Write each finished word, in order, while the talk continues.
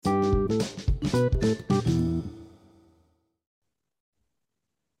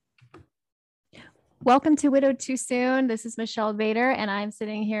Welcome to Widowed Too Soon. This is Michelle Vader, and I'm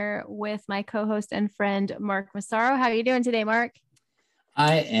sitting here with my co-host and friend Mark Massaro. How are you doing today, Mark?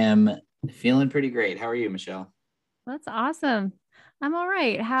 I am feeling pretty great. How are you, Michelle? That's awesome. I'm all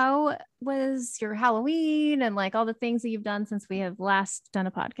right. How was your Halloween and like all the things that you've done since we have last done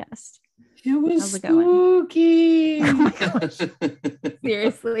a podcast? It was How's it going? spooky. Oh my gosh,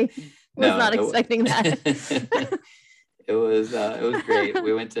 seriously. Was No, not expecting that. it was great.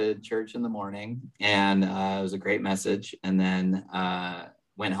 We went to church in the morning, and it was a great message. And then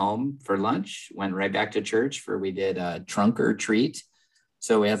went home for lunch. Went right back to church for we did trunk or treat.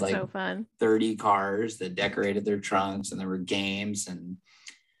 So we had like So fun. 30 cars that decorated their trunks, and there were games and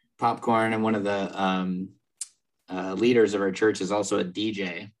popcorn. And one of the leaders of our church is also a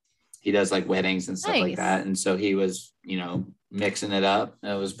DJ. He does like weddings and stuff like Nice. that. And so he was, mixing it up.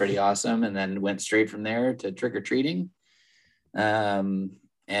 It was pretty awesome. And then went straight from there to trick or treating. And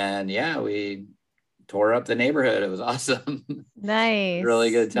yeah, we tore up the neighborhood. It was awesome. Nice.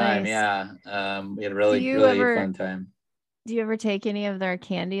 Really good time. Nice. Yeah. We had a Do really, you really ever fun time. do you ever take any of their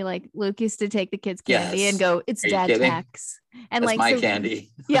candy? Like Luke used to take the kids' candy and Yes. go, "It's Are you dad kidding? tax." And That's like my so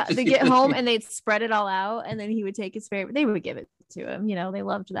candy. yeah, they get home and they'd spread it all out and then he would take his favorite. They would give it to him. They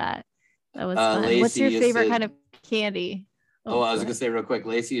loved that. That was fun. What's Lacey your used favorite to, kind of candy? oh, Oh, I go was gonna ahead. say real quick,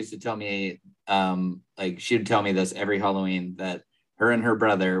 Lacey used to tell me, like she would tell me this every Halloween that her and her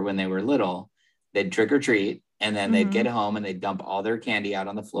brother, when they were little, they'd trick or treat and then they'd Mm-hmm. get home and they'd dump all their candy out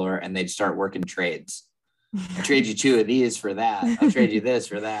on the floor and they'd start working trades. I'll trade you two of these for that. I'll trade you this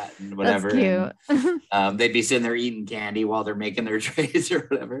for that and That's whatever. cute. And they'd be sitting there eating candy while they're making their trades or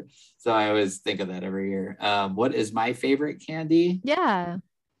whatever. So I always think of that every year. What is my favorite candy? Yeah.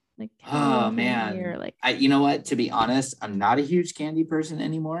 Like Oh Halloween candy or man. like You know what? To be honest, I'm not a huge candy person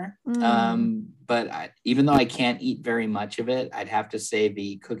anymore. mm. But even though I can't eat very much of it, I'd have to say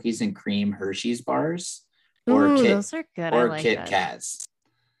the cookies and cream Hershey's bars or Ooh, Kit those are good. I or like Kit that. Kats.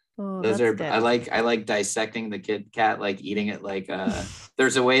 Oh, Those that's are good. I like dissecting the Kit Kat, like eating it like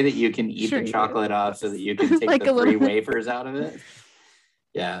there's a way that you can eat Sure the you do. chocolate off so that you can take Like the a little three wafers out of it.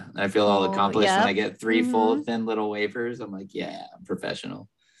 Yeah. I feel all oh, accomplished and I yep. get three Mm-hmm. full thin little wafers. I'm like, yeah, I'm professional.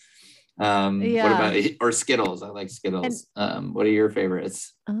 What Yeah. about or Skittles? I like And Skittles. What are your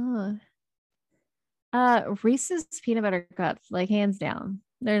favorites? oh, Reese's peanut butter cups, like hands down.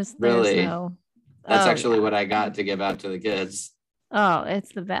 There's Really? no. That's Oh actually yeah. what I got to give out to the kids. Oh,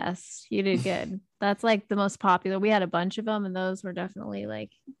 it's the best. You did good. That's like the most popular. We had a bunch of them, and those were definitely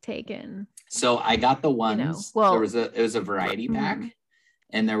like taken. So I got the ones, Well, it was a variety pack, mm,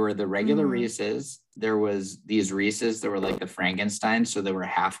 and there were the regular mm, Reese's. There was these Reese's that were like the Frankenstein, so they were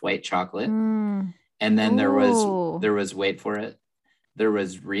half white chocolate. mm. And then there was Oh, there was wait for it. There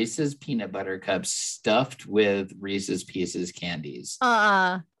was Reese's peanut butter cups stuffed with Reese's Pieces candies.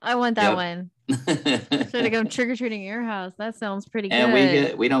 I want that Yep. one. Should I go trick or treating at your house? That sounds pretty And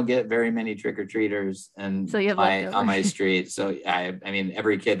good. we don't get very many trick or treaters and So you have my on leftover. my street. So I mean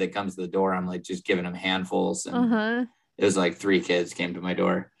every kid that comes to the door, I'm like just giving them handfuls. And Uh-huh. it was like three kids came to my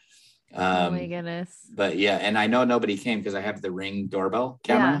door. Oh my Um, goodness. but yeah, and I know nobody came because I have the Ring doorbell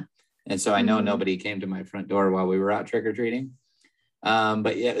Yeah. camera. And so I know Mm-hmm. nobody came to my front door while we were out trick or treating.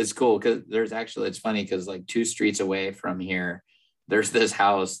 But yeah, it's cool because it's funny because like two streets away from here, there's this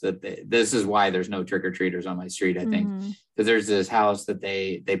house this is why there's no trick or treaters on my street, I think, Mm-hmm. because there's this house that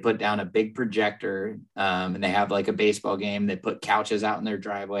they put down a big projector, and they have like a baseball game. They put couches out in their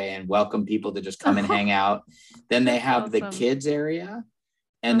driveway and welcome people to just come and hang out. Then they That's have the awesome. kids area.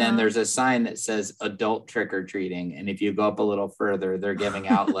 And then Uh-huh. there's a sign that says adult trick or treating. And if you go up a little further, they're giving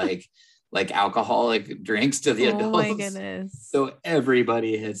out like alcoholic drinks to the Oh my adults. goodness. So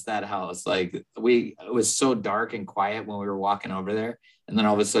everybody hits that house. Like it was so dark and quiet when we were walking over there. And then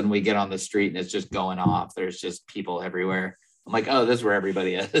all of a sudden we get on the street and it's just going off. There's just people everywhere. I'm like, oh, this is where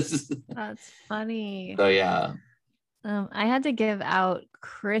everybody is. That's funny. So yeah. I had to give out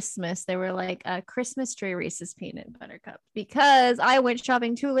Christmas. They were like a Christmas tree Reese's peanut butter cup because I went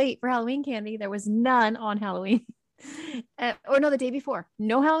shopping too late for Halloween candy. There was none on Halloween. Or no, the day before.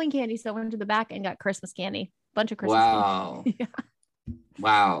 No Halloween candy. So I went to the back and got Christmas candy. Bunch of Christmas candy. Wow. Yeah.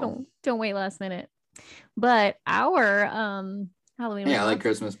 Wow. Don't wait last minute. But our Halloween was Yeah, I like not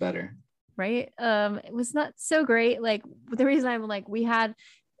Christmas better. right. It was not so great. Like the reason I'm like we had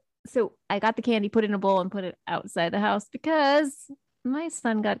so I got the candy, put it in a bowl, and put it outside the house because my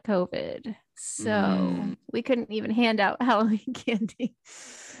son got COVID. So Mm. we couldn't even hand out Halloween candy.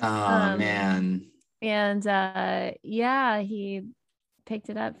 Oh Um, man. and yeah, he picked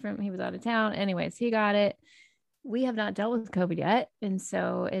it up from he was out of town. Anyways, he got it. We have not dealt with COVID yet. And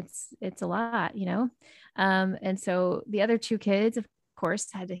so it's a lot. And so the other two kids, of course,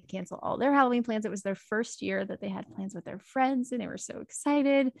 had to cancel all their Halloween plans. It was their first year that they had plans with their friends and they were so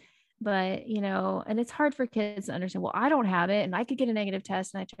excited. But, and it's hard for kids to understand, well, I don't have it and I could get a negative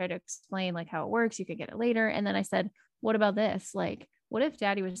test. And I try to explain like how it works. You could get it later. And then I said, what about this? Like, what if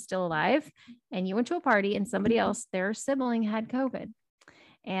daddy was still alive and you went to a party and somebody else, their sibling, had COVID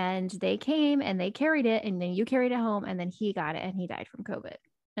and they came and they carried it and then you carried it home and then he got it and he died from COVID.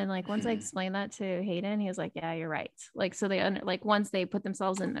 And like, once I explained that to Hayden, he was like, yeah, you're right. Like, so they like, once they put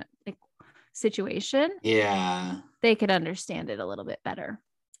themselves in that like situation, they could understand it a little bit better.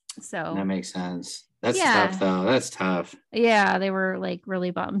 So that makes sense. That's tough though. That's tough. Yeah. They were like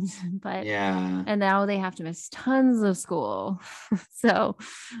really bummed, but and now they have to miss tons of school. So,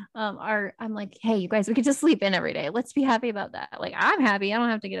 I'm like, hey, you guys, we could just sleep in every day. Let's be happy about that. Like, I'm happy. I don't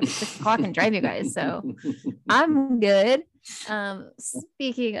have to get up at 6 o'clock and drive you guys. So I'm good.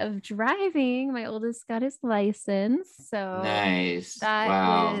 Speaking of driving, my oldest got his license. So nice.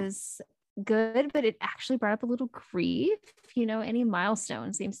 That was good, but it actually brought up a little grief. Any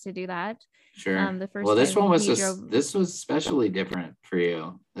milestone seems to do that. Sure. The first this one was this was especially different for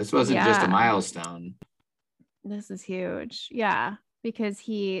you. This wasn't just a milestone. This is huge. Yeah, because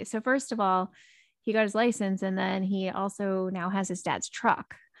so first of all, he got his license and then he also now has his dad's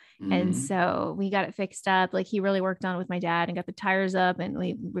truck. And so we got it fixed up. Like, he really worked on it with my dad and got the tires up and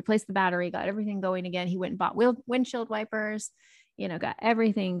we replaced the battery, got everything going again. He went and bought windshield wipers, got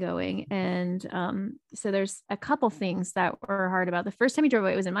everything going. And so there's a couple things that were hard about the first time he drove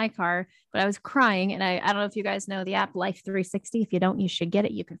away. It was in my car, but I was crying. And I don't know if you guys know the app Life 360. If you don't, you should get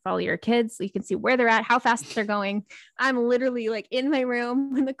it. You can follow your kids. So you can see where they're at, how fast they're going. I'm literally like in my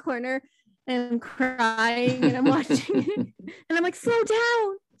room in the corner and crying and I'm watching it and I'm like, slow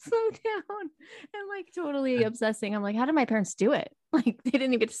down. I'm like totally obsessing. I'm like, how did my parents do it? Like, they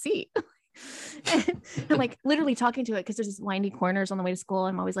didn't even get to see. And I'm like literally talking to it because there's these windy corners on the way to school.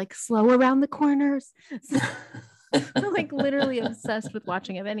 I'm always like, slow around the corners. So I'm like literally obsessed with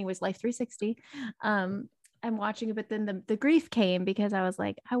watching it. Anyways, Life 360. I'm watching it, but then the grief came because I was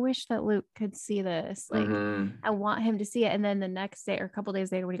like, I wish that Luke could see this. Like, I want him to see it. And then the next day or a couple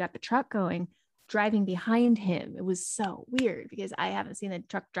days later, when he got the truck going, driving behind him, it was so weird because I haven't seen the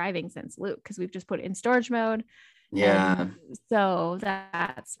truck driving since Luke, because we've just put it in storage mode. And so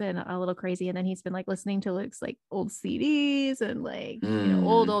that's been a little crazy. And then he's been like listening to Luke's like old CDs and like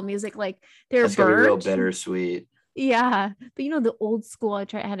old music, like they're that's gonna be real bittersweet. Yeah, but the old school, I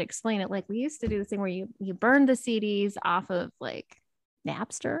had to explain it. Like, we used to do this thing where you burn the CDs off of like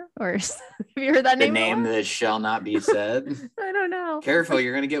Napster, or have you heard that name? The name that shall not be said. I don't know. Careful,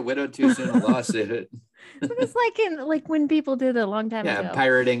 you're gonna get widowed too soon. A lawsuit. It was like when people did a long time ago.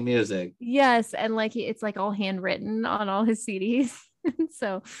 Pirating music. Yes, and like it's like all handwritten on all his CDs.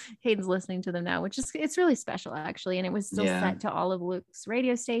 So Hayden's listening to them now, which is it's really special actually. And it was still set to all of Luke's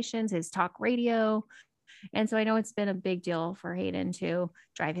radio stations, his talk radio. And so I know it's been a big deal for Hayden to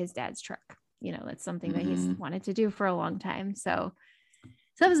drive his dad's truck. That's something that he's wanted to do for a long time. So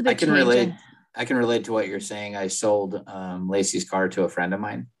that was a big change. I can relate to what you're saying. I sold Lacey's car to a friend of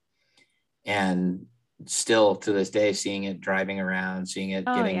mine, and still to this day, seeing it driving around, seeing it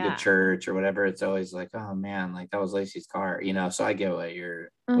getting to church or whatever, it's always like, oh man, like that was Lacey's car, so I get what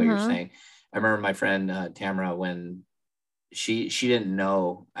you're saying. I remember my friend Tamara, when she didn't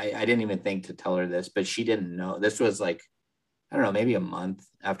know, I didn't even think to tell her this, but she didn't know. This was like, I don't know, maybe a month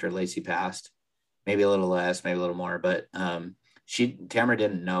after Lacey passed, maybe a little less, maybe a little more, but Tamara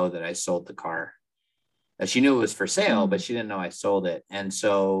didn't know that I sold the car. She knew it was for sale, but she didn't know I sold it. And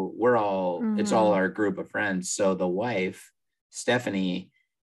so it's all our group of friends. So the wife, Stephanie,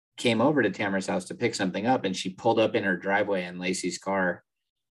 came over to Tamara's house to pick something up, and she pulled up in her driveway in Lacey's car.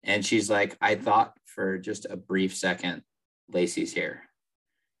 And she's like, I thought for just a brief second, Lacey's here.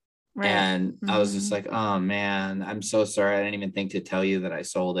 Right. And I was just like, oh man, I'm so sorry. I didn't even think to tell you that I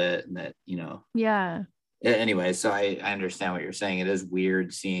sold it, and that, Yeah. Anyway, so I understand what you're saying. It is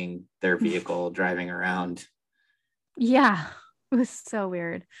weird seeing their vehicle driving around. Yeah, it was so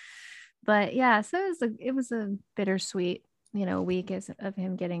weird. But yeah, so it was a bittersweet, week of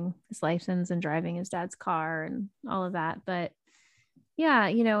him getting his license and driving his dad's car and all of that. But yeah,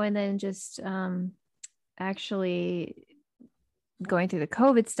 and then just actually going through the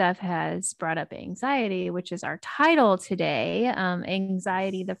COVID stuff has brought up anxiety, which is our title today.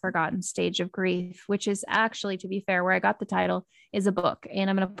 Anxiety, the Forgotten Stage of Grief, which is actually, to be fair, where I got the title is a book,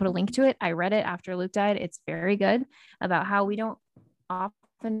 and I'm going to put a link to it. I read it after Luke died. It's very good, about how we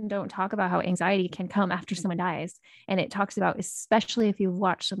often don't talk about how anxiety can come after someone dies. And it talks about, especially if you've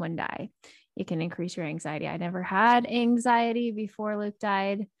watched someone die, it can increase your anxiety. I never had anxiety before Luke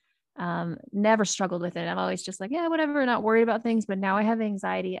died. Never struggled with it. I'm always just like, yeah, whatever, not worried about things. But now I have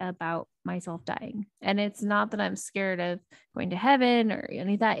anxiety about myself dying. And it's not that I'm scared of going to heaven or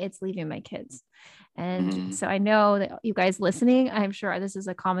any of that, it's leaving my kids. And so I know that you guys listening, I'm sure this is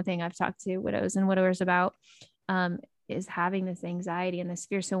a common thing I've talked to widows and widowers about, is having this anxiety and this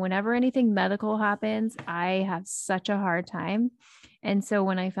fear. So whenever anything medical happens, I have such a hard time. And so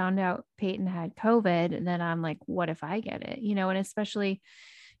when I found out Peyton had COVID, then I'm like, what if I get it? And especially,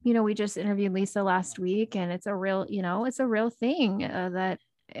 we just interviewed Lisa last week, and it's a real, it's a real thing that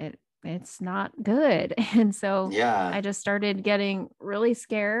it's not good. And so Yeah. I just started getting really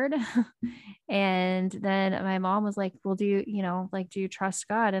scared. And then my mom was like, well, do you trust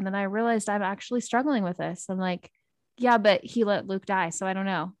God? And then I realized I'm actually struggling with this. I'm like, yeah, but he let Luke die. So I don't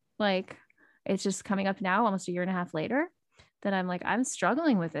know. Like, it's just coming up now, almost a year and a half later, that I'm like, I'm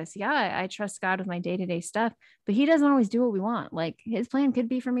struggling with this. Yeah, I trust God with my day-to-day stuff, but he doesn't always do what we want. Like, his plan could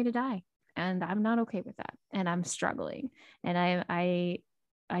be for me to die, and I'm not okay with that. And I'm struggling, and I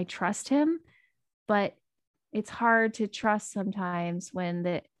trust him, but it's hard to trust sometimes when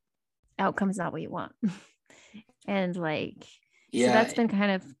the outcome is not what you want. And like, so that's been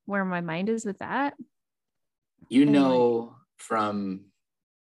kind of where my mind is with that. From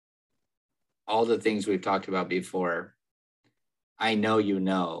all the things we've talked about before, I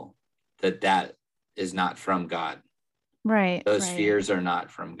know that is not from God. Right. Those fears are not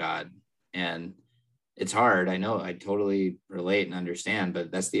from God. And it's hard. I know, I totally relate and understand,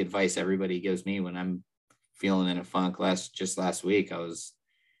 but that's the advice everybody gives me when I'm feeling in a funk. Just last week, I was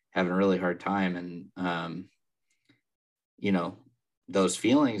having a really hard time. And, those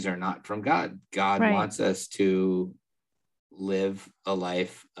feelings are not from God. God wants us to live a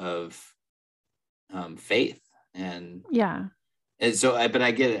life of faith. And so, but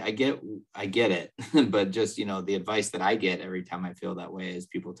I get it. But just, the advice that I get every time I feel that way is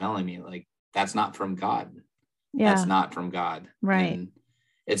people telling me, like, that's not from God. Yeah. That's not from God. Right. And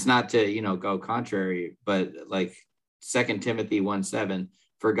it's not to, go contrary, but like 2 Timothy 1:7,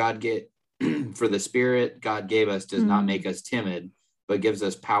 for the spirit God gave us does not make us timid, but gives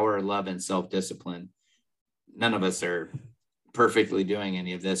us power, love, and self-discipline. None of us are perfectly doing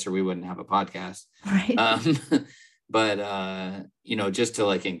any of this, or we wouldn't have a podcast. Right. But just to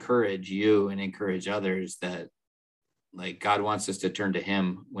like encourage you and encourage others that like God wants us to turn to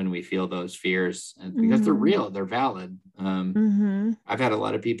him when we feel those fears, and because they're real, they're valid. I've had a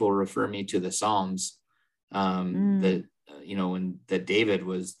lot of people refer me to the Psalms, that, when David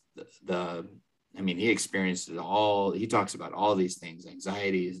was he experienced it all. He talks about all these things,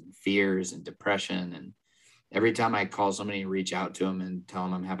 anxieties and fears and depression. And every time I call somebody and reach out to them and tell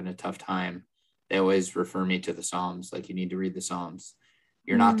them I'm having a tough time, they always refer me to the Psalms. Like, you need to read the Psalms.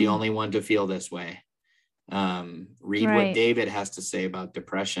 You're not the only one to feel this way. Read what David has to say about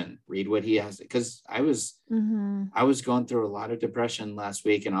depression. Read what he has, because I was going through a lot of depression last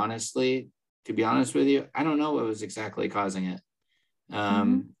week. And honestly, to be honest with you, I don't know what was exactly causing it.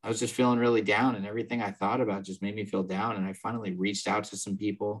 I was just feeling really down, and everything I thought about just made me feel down. And I finally reached out to some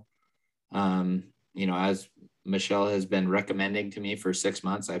people. As Michelle has been recommending to me for 6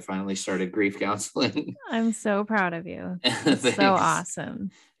 months, I finally started grief counseling. I'm so proud of you. It's so awesome.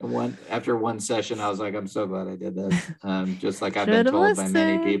 After one session, I was like, I'm so glad I did this. Just like I've been told by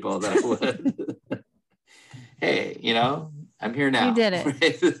many people that I would. Hey, I'm here now. You did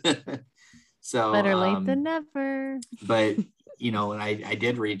it. So better late than never. But and I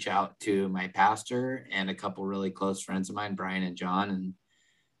did reach out to my pastor and a couple really close friends of mine, Brian and John, and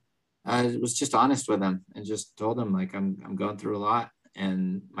I was just honest with them and just told them, like, I'm going through a lot,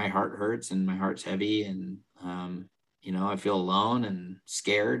 and my heart hurts and my heart's heavy, and I feel alone and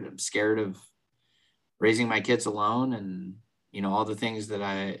scared. I'm scared of raising my kids alone, and all the things that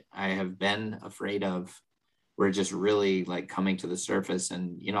I have been afraid of were just really like coming to the surface.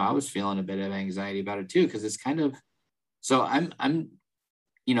 And I was feeling a bit of anxiety about it too, because it's kind of, so I'm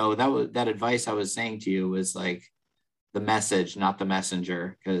that advice I was saying to you was like the message, not the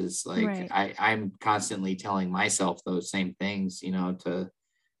messenger, because like I'm constantly telling myself those same things, to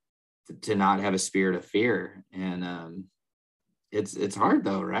not have a spirit of fear. And it's hard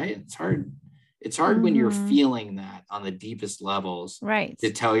though, right? It's hard when you're feeling that on the deepest levels,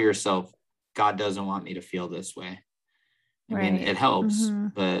 to tell yourself, God doesn't want me to feel this way. I mean, it helps,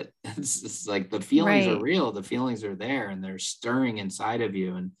 but it's like the feelings are real. The feelings are there, and they're stirring inside of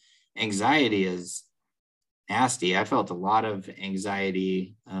you. And anxiety is nasty. I felt a lot of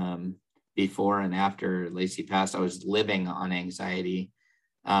anxiety before and after Lacey passed. I was living on anxiety.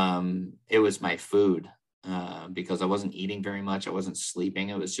 It was my food, because I wasn't eating very much. I wasn't sleeping.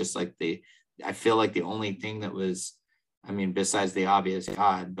 It was just like I feel like the only thing that was I mean, besides the obvious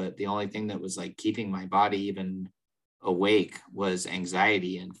God, but the only thing that was like keeping my body even awake was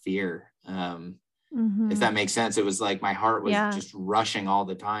anxiety and fear. If that makes sense. It was like my heart was just rushing all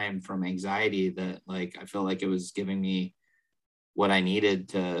the time from anxiety, that like I felt like it was giving me what I needed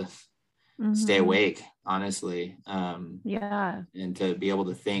to stay awake, honestly. And to be able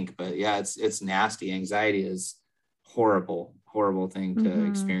to think. But yeah, it's nasty. Anxiety is horrible thing to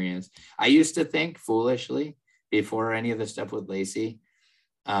experience. I used to think foolishly, before any of the stuff with Lacey,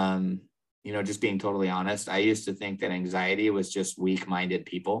 just being totally honest, I used to think that anxiety was just weak-minded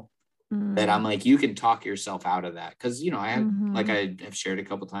people. That I'm like, you can talk yourself out of that. Cause I have, like I have shared a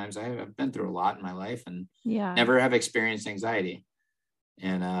couple times, I've been through a lot in my life and never have experienced anxiety.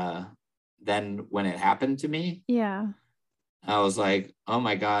 And then when it happened to me, I was like, oh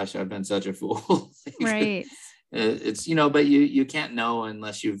my gosh, I've been such a fool. Right. It's, but you can't know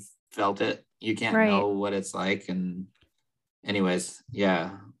unless you've felt it. You can't know what it's like. And anyways,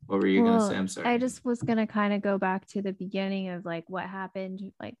 yeah. What were you going to say? I'm sorry. I just was going to kind of go back to the beginning of like what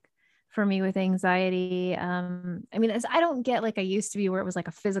happened, like for me with anxiety. I mean, I don't get like I used to be where it was like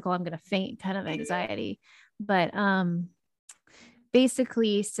a physical, I'm going to faint kind of anxiety, but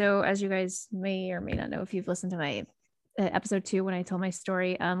basically, so as you guys may or may not know, if you've listened to my episode 2, when I told my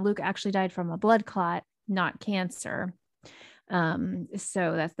story, Luke actually died from a blood clot, not cancer. So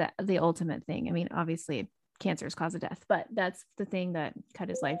that's the ultimate thing. I mean, obviously cancer is cause of death, but that's the thing that cut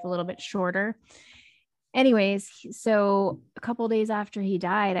his life a little bit shorter. Anyways, so a couple of days after he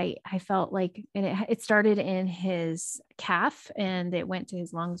died, I felt like, and it started in his calf and it went to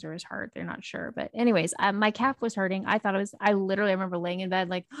his lungs or his heart. They're not sure, but anyways, my calf was hurting. I remember laying in bed,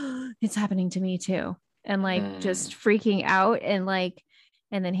 like, oh, it's happening to me too. And like, just freaking out. And like,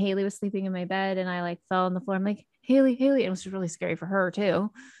 and then Haley was sleeping in my bed and I like fell on the floor. I'm like, Haley. It was really scary for her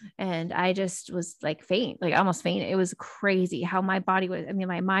too. And I just was like like almost faint. It was crazy how my body was. I mean,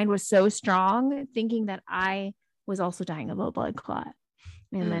 my mind was so strong thinking that I was also dying of a blood clot.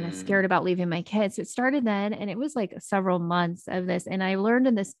 And then I was scared about leaving my kids. So it started then, and it was like several months of this. And I learned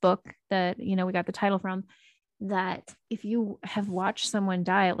in this book that, we got the title from, that if you have watched someone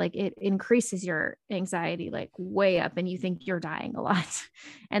die, like it increases your anxiety like way up and you think you're dying a lot.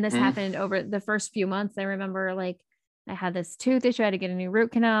 And this happened over the first few months. I remember like I had this tooth issue. I had to get a new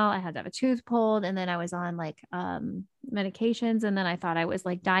root canal. I had to have a tooth pulled. And then I was on like medications. And then I thought I was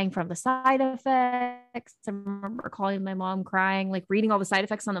like dying from the side effects. I remember calling my mom crying, like reading all the side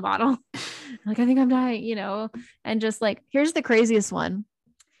effects on the bottle. Like, I think I'm dying, and just like, here's the craziest one.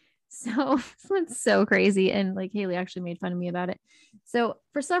 So this one's so crazy. And like Haley actually made fun of me about it. So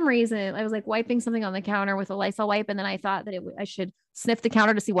for some reason, I was like wiping something on the counter with a Lysol wipe. And then I thought that I should sniff the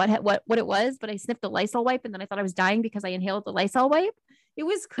counter to see what it was. But I sniffed the Lysol wipe. And then I thought I was dying because I inhaled the Lysol wipe. It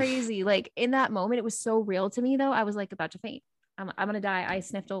was crazy. Like in that moment, it was so real to me though. I was like about to faint. I'm going to die. I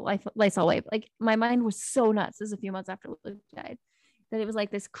sniffed a Lysol wipe. Like my mind was so nuts. This is a few months after Luke died, that it was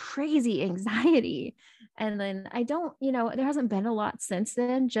like this crazy anxiety. And then I don't, there hasn't been a lot since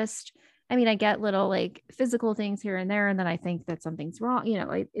then. I get little like physical things here and there. And then I think that something's wrong,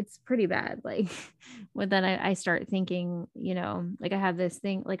 it's pretty bad. Like, but then I start thinking, like I have this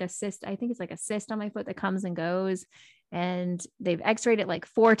thing, like a cyst, I think it's like a cyst on my foot that comes and goes. And they've x-rayed it like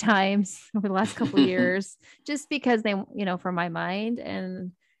 4 times over the last couple of years, just because they, for my mind.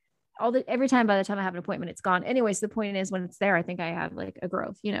 And every time, by the time I have an appointment, it's gone. Anyways, the point is when it's there, I think I have like a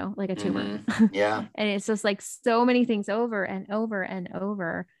growth, like a tumor. Yeah. And it's just like so many things over and over and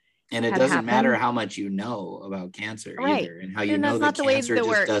over. And it doesn't matter how much you know about cancer either, and how know that cancer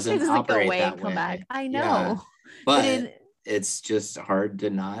just doesn't operate that way. Back. I know. Yeah. But it's just hard to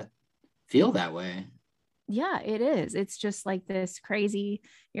not feel that way. Yeah, it is. It's just like this crazy,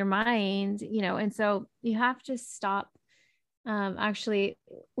 your mind, and so you have to stop. Actually,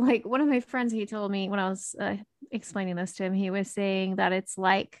 like one of my friends, he told me when I was explaining this to him, he was saying that it's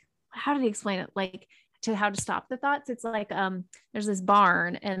like, how did he explain it? Like to how to stop the thoughts. It's like, there's this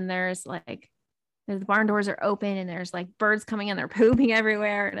barn and the barn doors are open and there's like birds coming in, they're pooping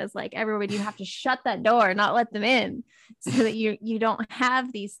everywhere. And it's like everybody, you have to shut that door, not let them in, so that you don't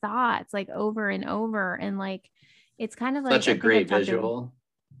have these thoughts like over and over. And like, it's kind of like such a great visual.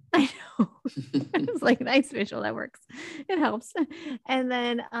 I know. It's like a nice visual that works. It helps. And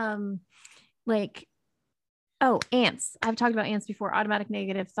then ants. I've talked about ants before, automatic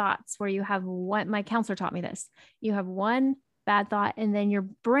negative thoughts, where you have my counselor taught me this. You have one bad thought and then your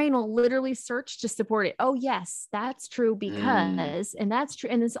brain will literally search to support it. Oh yes, that's true because, and that's true.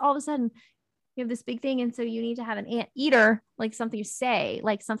 And it's all of a sudden You have this big thing. And so you need to have an anteater, like something you say,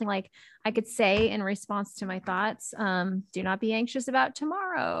 like something like I could say in response to my thoughts, do not be anxious about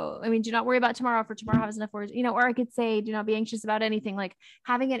tomorrow. I mean, do not worry about tomorrow, for tomorrow has enough words, or I could say, do not be anxious about anything, like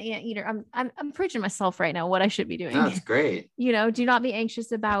having an anteater. I'm preaching myself right now, what I should be doing. That's great. Do not be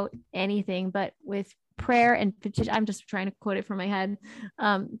anxious about anything, but with prayer and petition, I'm just trying to quote it from my head.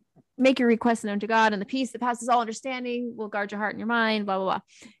 Make your requests known to God, and the peace that passes all understanding will guard your heart and your mind, blah, blah,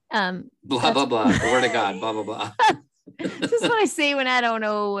 blah. Blah, blah, blah. The word of God, blah, blah, blah. Just what I say when I don't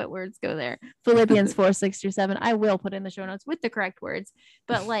know what words go there. Philippians 4:6-7. I will put in the show notes with the correct words.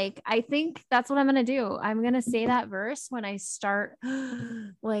 But like, I think that's what I'm going to do. I'm going to say that verse when I start,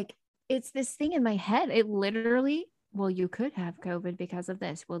 like, it's this thing in my head. It literally, well, you could have COVID because of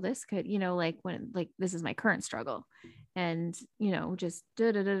this. Well, this could, like when, like, this is my current struggle. And, just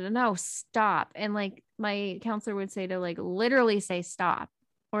no, stop. And like my counselor would say to like literally say stop,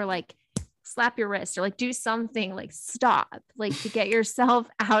 or like slap your wrist, or like do something, like stop, like to get yourself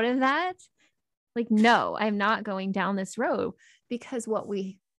out of that. Like, no, I'm not going down this road, because what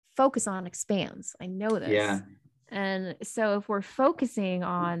we focus on expands. I know this. Yeah. And so if we're focusing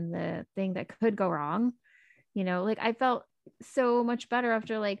on the thing that could go wrong, like I felt so much better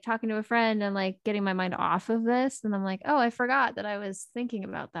after like talking to a friend and like getting my mind off of this. And I'm like, oh, I forgot that I was thinking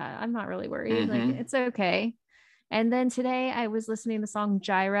about that. I'm not really worried. Like, it's okay. And then today I was listening to the song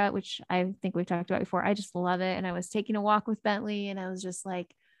Gyra, which I think we've talked about before. I just love it. And I was taking a walk with Bentley, and I was just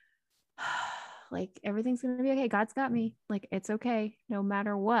like, like, everything's going to be okay. God's got me. Like, it's okay. No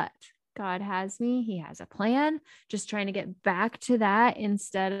matter what, God has me. He has a plan. Just trying to get back to that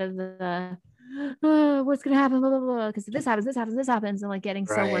instead of the what's going to happen, blah, blah, blah, because this happens, and like getting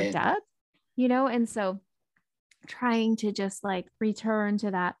so worked up, and so trying to just like return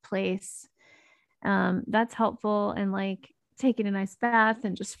to that place, that's helpful. And like taking a nice bath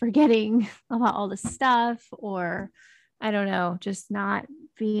and just forgetting about all the stuff, or I don't know, just not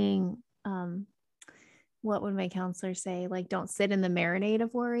being, what would my counselor say? Like, don't sit in the marinade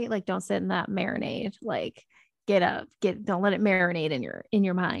of worry. Like, don't sit in that marinade, like get up, don't let it marinate in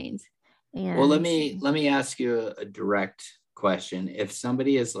your mind. And well, let me ask you a direct question. If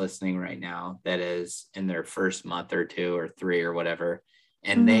somebody is listening right now that is in their first month or 2 or 3 or whatever,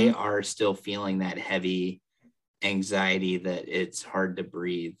 and they are still feeling that heavy anxiety, that it's hard to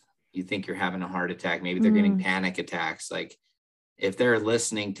breathe, you think you're having a heart attack, maybe they're getting panic attacks, like if they're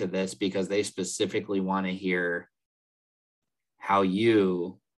listening to this because they specifically want to hear how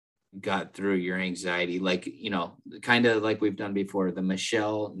you got through your anxiety, like, kind of like we've done before, the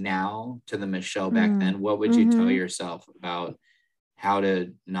Michelle now to the Michelle back then, what would you tell yourself about how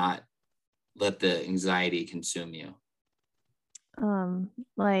to not let the anxiety consume you?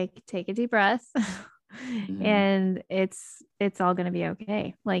 Like, take a deep breath. And it's all going to be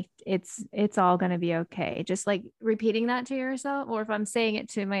okay. Like, it's all going to be okay. Just like repeating that to yourself, or if I'm saying it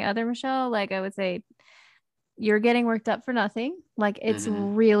to my other Michelle, like I would say, you're getting worked up for nothing. Like, it's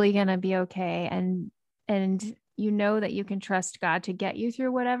really going to be okay. And that you can trust God to get you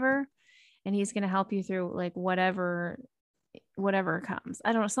through whatever, and he's going to help you through like whatever comes.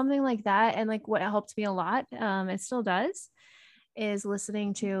 I don't know, something like that. And like what helped me a lot, it still does, is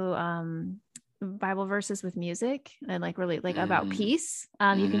listening to Bible verses with music, and like really like about peace.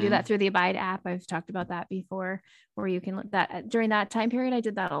 You can do that through the Abide app. I've talked about that before, where you can that during that time period, I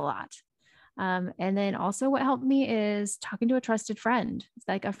did that a lot. And then also what helped me is talking to a trusted friend. It's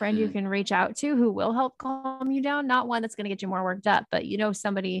like a friend you can reach out to who will help calm you down, not one that's going to get you more worked up, but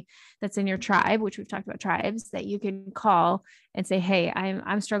somebody that's in your tribe, which we've talked about tribes, that you can call and say, hey,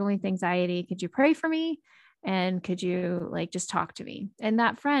 I'm struggling with anxiety. Could you pray for me? And could you like just talk to me? And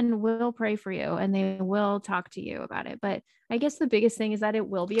that friend will pray for you, and they will talk to you about it. But I guess the biggest thing is that it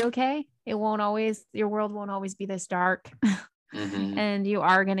will be okay. Your world won't always be this dark. And you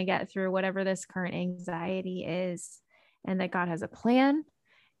are going to get through whatever this current anxiety is, and that God has a plan,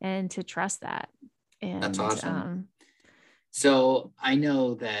 and to trust that. And that's awesome. So I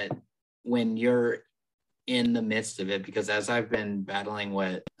know that when you're in the midst of it, because as I've been battling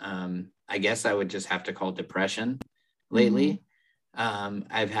what I guess I would just have to call depression lately,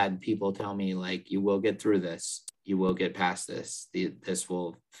 I've had people tell me like, you will get through this, you will get past this, this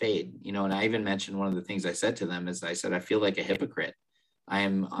will fade, and I even mentioned one of the things I said to them is I said, I feel like a hypocrite. I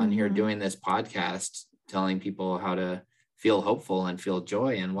am on here doing this podcast telling people how to feel hopeful and feel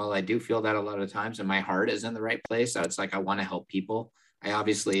joy, and while I do feel that a lot of times and my heart is in the right place, so it's like I want to help people, I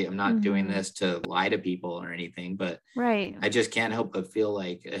obviously am not doing this to lie to people or anything, but I just can't help but feel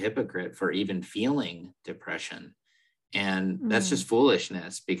like a hypocrite for even feeling depression. And that's just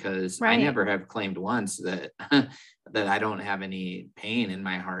foolishness, because I never have claimed once that that I don't have any pain in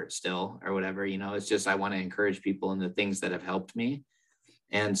my heart still or whatever, it's just, I want to encourage people in the things that have helped me.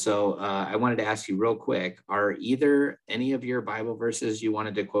 And so I wanted to ask you real quick, are either any of your Bible verses you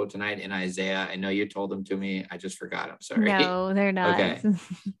wanted to quote tonight in Isaiah? I know you told them to me. I just forgot. I'm sorry. No, they're not. Okay.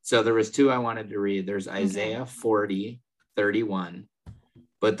 So there was two I wanted to read. There's Isaiah 40:31.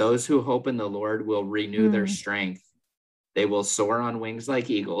 But those who hope in the Lord will renew their strength. They will soar on wings like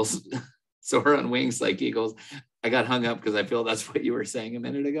eagles. Soar on wings like eagles. I got hung up because I feel that's what you were saying a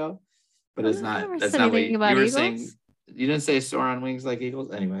minute ago, but it's not. That's not what you were eagles. Saying. You didn't say soar on wings like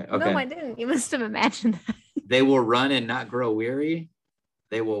eagles? Anyway, okay. No, I didn't. You must have imagined that. They will run and not grow weary.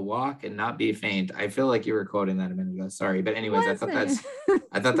 They will walk and not be faint. I feel like you were quoting that a minute ago. Sorry. But anyways, I thought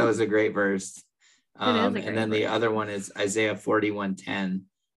that was a great verse. And then the other one is Isaiah 41:10.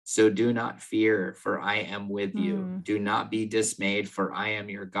 So do not fear, for I am with you. Do not be dismayed, for I am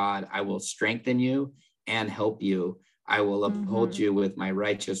your God. I will strengthen you and help you. I will uphold you with my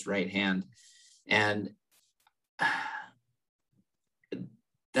righteous right hand. And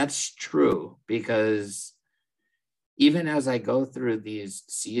that's true, because even as I go through these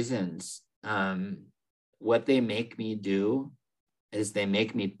seasons, what they make me do is they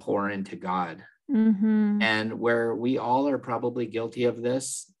make me pour into God. And where we all are probably guilty of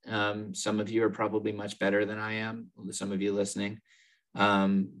this. Some of you are probably much better than I am, some of you listening.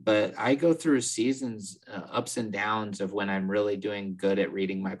 But I go through seasons, ups and downs of when I'm really doing good at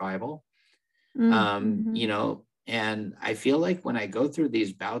reading my Bible. And I feel like when I go through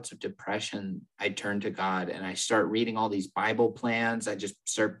these bouts of depression, I turn to God and I start reading all these Bible plans. I just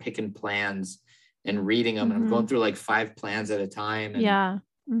start picking plans and reading them. And I'm going through like 5 plans at a time. And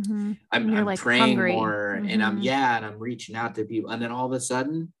I'm like praying hungry. More and I'm reaching out to people. And then all of a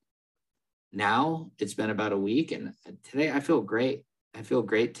sudden, now it's been about a week and today I feel great. I feel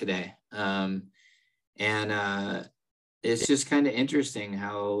great today. It's just kind of interesting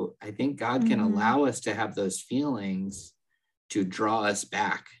how I think God can allow us to have those feelings to draw us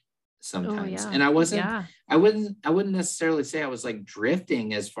back sometimes. And I wouldn't necessarily say I was like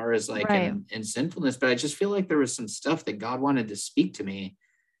drifting as far as like in sinfulness, but I just feel like there was some stuff that God wanted to speak to me.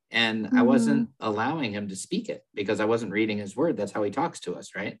 And I wasn't allowing him to speak it because I wasn't reading his word. That's how he talks to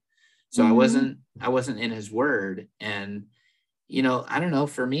us, right? So I wasn't in his word. And, I don't know,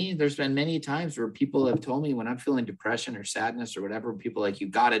 for me, there's been many times where people have told me when I'm feeling depression or sadness or whatever, people like, you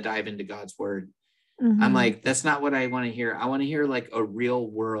got to dive into God's word. I'm like, that's not what I want to hear. I want to hear like a real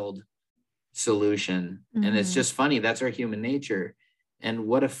world solution. And it's just funny. That's our human nature. And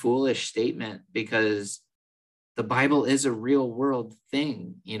what a foolish statement, because the Bible is a real world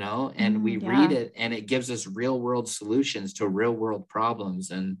thing, and we read it and it gives us real world solutions to real world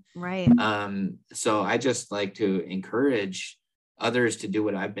problems. And so I just like to encourage others to do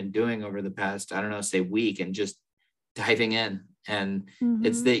what I've been doing over the past, week, and just diving in. And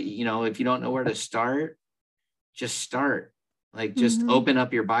it's that, if you don't know where to start, just start. Like just open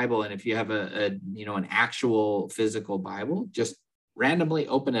up your Bible. And if you have an actual physical Bible, just randomly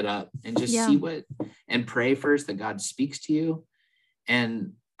open it up and just see and pray first that God speaks to you.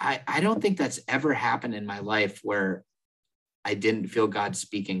 And I don't think that's ever happened in my life where I didn't feel God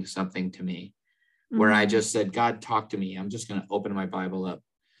speaking something to me, where I just said, God, talk to me. I'm just going to open my Bible up.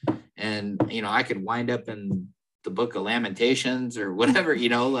 And, I could wind up in the book of Lamentations or whatever,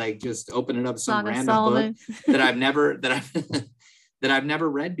 like just open it up, some random book that I've never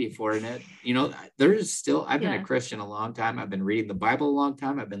read before. And there is still, I've been a Christian a long time. I've been reading the Bible a long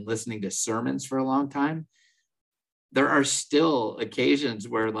time. I've been listening to sermons for a long time. There are still occasions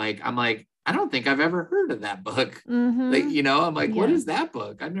where I'm like, I don't think I've ever heard of that book. I'm like, what is that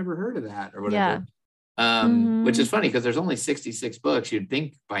book? I've never heard of that or whatever. Which is funny because there's only 66 books. You'd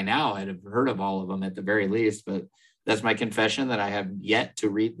think by now I'd have heard of all of them at the very least, but that's my confession that I have yet to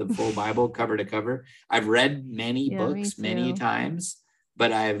read the full Bible cover to cover. I've read many books many times,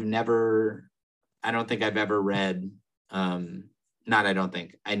 but I don't think I've ever read, I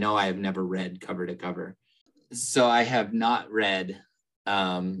know I have never read cover to cover. So I have not read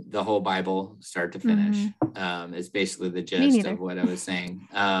the whole Bible start to finish. Is basically the gist of what I was saying.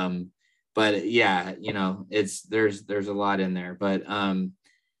 But yeah, there's a lot in there, but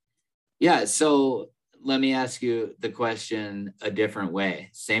so let me ask you the question a different way.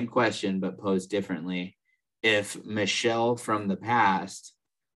 Same question, but posed differently. If Michelle from the past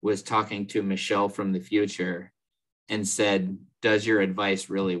was talking to Michelle from the future and said, does your advice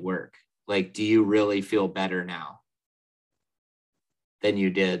really work? Like, do you really feel better now than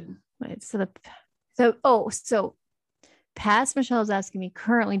you did? Wait, so past Michelle's asking me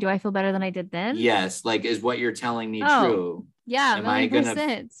currently, do I feel better than I did then? Yes. Like, is what you're telling me true? Yeah. Am I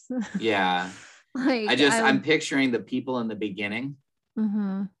gonna? Yeah. Like I'm picturing the people in the beginning.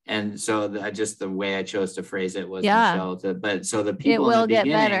 Mm-hmm. And so just the way I chose to phrase it was Yeah. Michelle but so the It people in will the get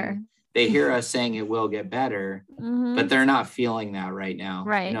beginning, better. they hear us saying it will get better, Mm-hmm. but they're not feeling that right now.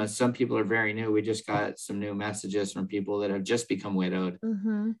 Right. You know, some people are very new. We just got some new messages from people that have just become widowed.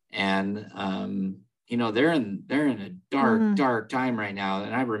 Mm-hmm. And you know, they're in a dark time right now.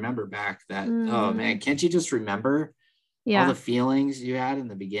 And I remember back that, oh man, can't you just remember all the feelings you had in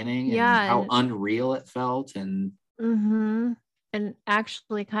the beginning and how unreal it felt? And and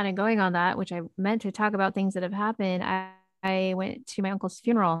actually kind of going on that, which I meant to talk about things that have happened. I went to my uncle's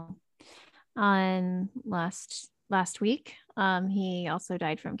funeral on last week. He also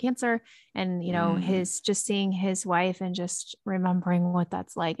died from cancer, and you know, his just seeing his wife and just remembering what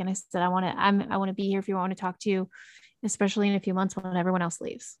that's like. And I said, I want to be here if you want to talk to you, especially in a few months when everyone else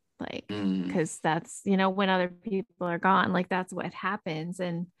leaves, like, because that's, you know, when other people are gone, like that's what happens.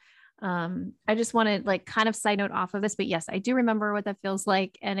 And I just want to like kind of side note off of this, but yes, I do remember what that feels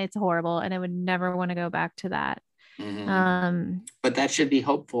like, and it's horrible, and I would never want to go back to that. But that should be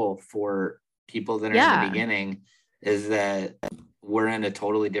hopeful for people that are in the beginning, is that we're in a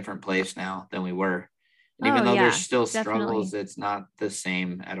totally different place now than we were. And even though there's still struggles, it's not the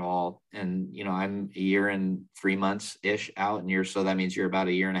same at all. And, you know, I'm a year and 3 months ish out, and so that means you're about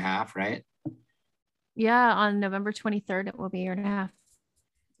a year and a half, right? Yeah. On November 23rd, it will be a year and a half.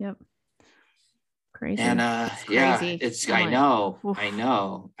 Yep. Crazy. And crazy. I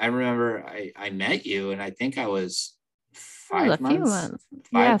know. I remember I met you, and I think I was 5 months.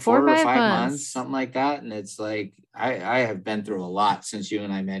 4 or 5 months, something like that. And it's like I have been through a lot since you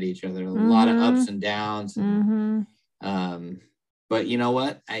and I met each other, a lot of ups and downs. And, but you know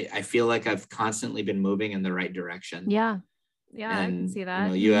what? I feel like I've constantly been moving in the right direction. Yeah. And, I can see that. You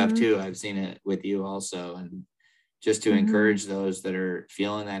know, you have too. I've seen it with you also. And just to encourage those that are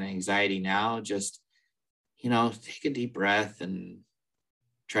feeling that anxiety now, just, you know, take a deep breath and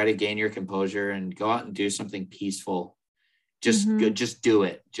try to gain your composure and go out and do something peaceful. Just do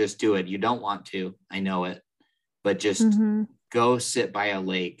it. Just do it. You don't want to, I know it, but just go sit by a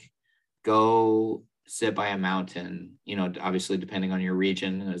lake, go sit by a mountain, you know, obviously depending on your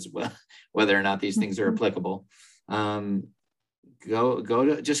region as well, whether or not these things are applicable. Go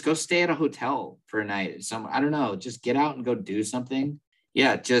stay at a hotel for a night. I don't know, just get out and go do something.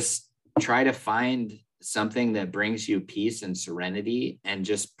 Yeah. Just try to find something that brings you peace and serenity, and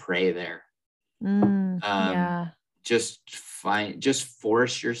just pray there. Just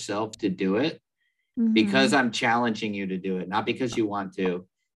force yourself to do it, because I'm challenging you to do it, not because you want to,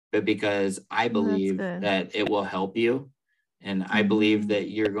 but because I believe that it will help you. And I believe that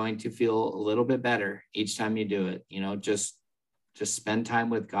you're going to feel a little bit better each time you do it. You know, just spend time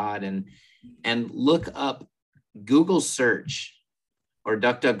with God and look up, Google search or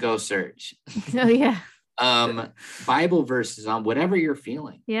DuckDuckGo search. Oh yeah. Bible verses on whatever you're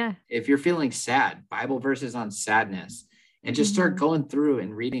feeling. Yeah. If you're feeling sad, Bible verses on sadness, and just start going through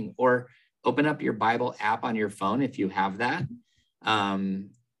and reading, or open up your Bible app on your phone if you have that.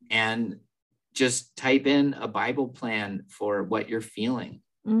 And just type in a Bible plan for what you're feeling,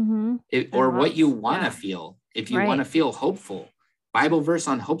 or what you want to feel. If you want to feel hopeful, Bible verse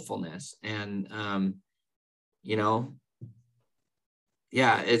on hopefulness. And, you know,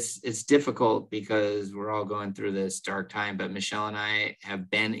 yeah, it's difficult because we're all going through this dark time, but Michelle and I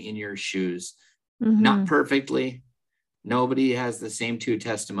have been in your shoes, not perfectly. Nobody has the same two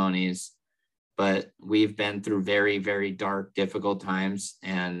testimonies, but we've been through very, very dark, difficult times,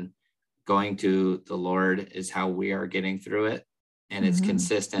 and going to the Lord is how we are getting through it. And it's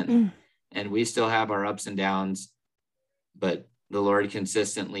consistent, and we still have our ups and downs, but the Lord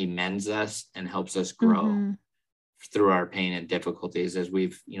consistently mends us and helps us grow through our pain and difficulties. As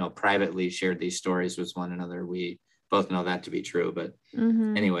we've, you know, privately shared these stories with one another, we both know that to be true. But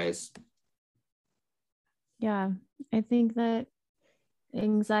anyways. Yeah, I think that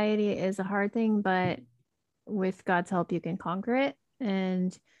anxiety is a hard thing, but with God's help, you can conquer it.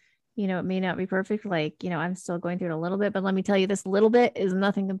 And, you know, it may not be perfect. Like, you know, I'm still going through it a little bit, but let me tell you, this little bit is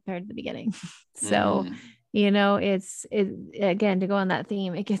nothing compared to the beginning. So, you know, it again, to go on that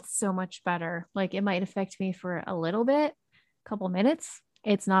theme, it gets so much better. Like, it might affect me for a little bit, a couple minutes.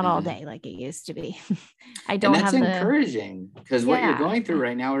 It's not all day like it used to be. I don't have encouraging, because what you're going through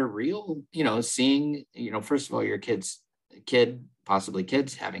right now are real, you know, seeing, you know, first of all, your possibly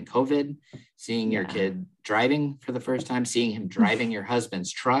kids having COVID, seeing your kid driving for the first time, seeing him driving your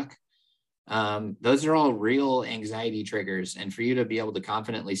husband's truck. Those are all real anxiety triggers. And for you to be able to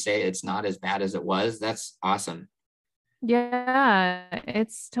confidently say it's not as bad as it was, that's awesome. Yeah,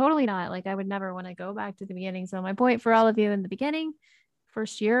 it's totally not. Like, I would never want to go back to the beginning. So my point for all of you in the beginning,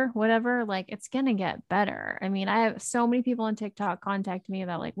 first year, whatever, like it's going to get better. I mean, I have so many people on TikTok contact me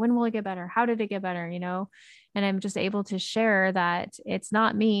about like, when will it get better? How did it get better? You know, and I'm just able to share that it's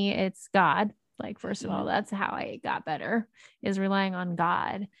not me, it's God. Like, first of all, that's how I got better, is relying on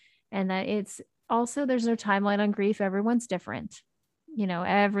God. And that it's also, there's no timeline on grief. Everyone's different. You know,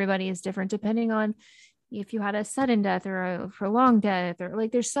 everybody is different depending on if you had a sudden death or a prolonged death, or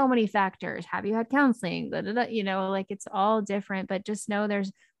like there's so many factors. Have you had counseling? You know, like it's all different, but just know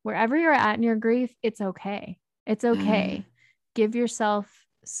there's, wherever you're at in your grief, it's okay. It's okay. Give yourself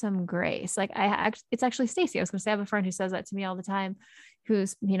some grace. Like it's actually Stacy. I was going to say, I have a friend who says that to me all the time,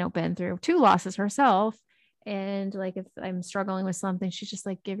 who's, you know, been through 2 losses herself. And like, if I'm struggling with something, she's just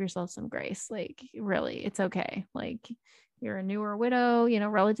like, give yourself some grace. Like, really, it's okay. Like, you're a newer widow, you know,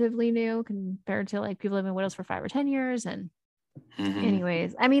 relatively new compared to like people who have been widows for 5 or 10 years. And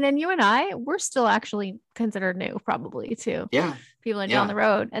anyways, I mean, and you and I, we're still actually considered new, probably too. Yeah. People are down the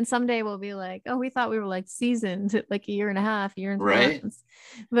road. And someday we'll be like, oh, we thought we were like seasoned at like a year and a half, year and 3 months.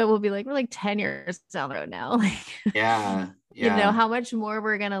 But we'll be like, we're like 10 years down the road now. Like, you know, how much more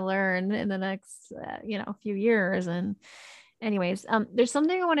we're going to learn in the next, you know, few years. And anyways, there's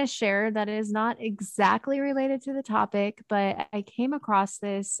something I want to share that is not exactly related to the topic, but I came across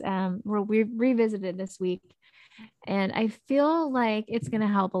this, we revisited this week, and I feel like it's going to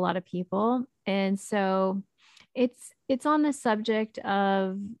help a lot of people. And so it's on the subject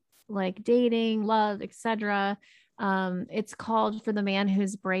of like dating, love, etc. It's called For the Man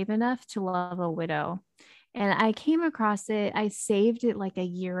Who's Brave Enough to Love a Widow. And I came across it. I saved it like a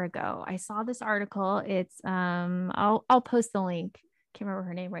year ago. I saw this article. It's I'll post the link. Can't remember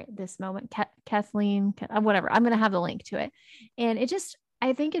her name right at this moment. Kathleen, whatever. I'm gonna have the link to it. And it just,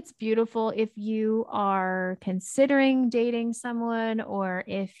 I think it's beautiful if you are considering dating someone, or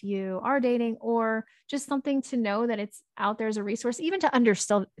if you are dating, or just something to know that it's out there as a resource, even to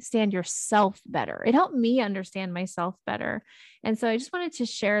understand yourself better. It helped me understand myself better. And so I just wanted to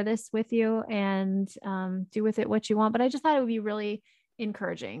share this with you, and do with it what you want. But I just thought it would be really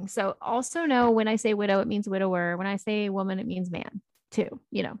encouraging. So also know, when I say widow, it means widower. When I say woman, it means man too.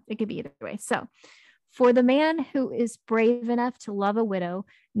 You know, it could be either way. So, for the man who is brave enough to love a widow,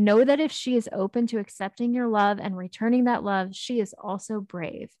 know that if she is open to accepting your love and returning that love, she is also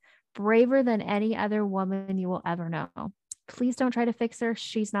brave, braver than any other woman you will ever know. Please don't try to fix her.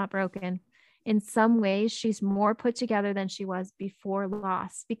 She's not broken. In some ways, she's more put together than she was before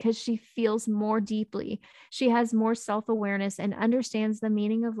loss, because she feels more deeply. She has more self-awareness and understands the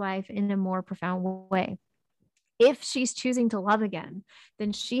meaning of life in a more profound way. If she's choosing to love again,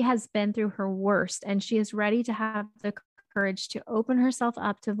 then she has been through her worst, and she is ready to have the courage to open herself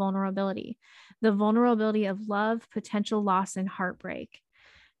up to vulnerability, the vulnerability of love, potential loss, and heartbreak.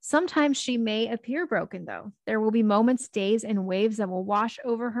 Sometimes she may appear broken, though. There will be moments, days, and waves that will wash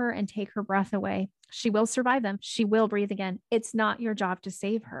over her and take her breath away. She will survive them. She will breathe again. It's not your job to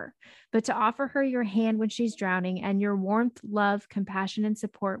save her, but to offer her your hand when she's drowning, and your warmth, love, compassion, and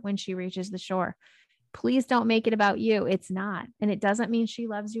support when she reaches the shore. Please don't make it about you. It's not. And it doesn't mean she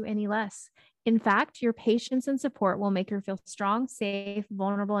loves you any less. In fact, your patience and support will make her feel strong, safe,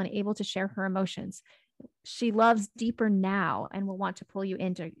 vulnerable, and able to share her emotions. She loves deeper now and will want to pull you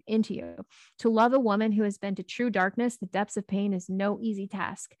into you. To love a woman who has been to true darkness, the depths of pain, is no easy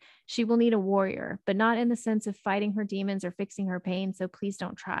task. She will need a warrior, but not in the sense of fighting her demons or fixing her pain. So please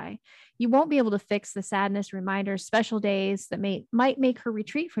don't try. You won't be able to fix the sadness, reminders, special days that might make her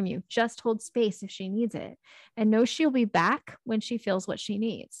retreat from you. Just hold space if she needs it, and know she'll be back when she feels what she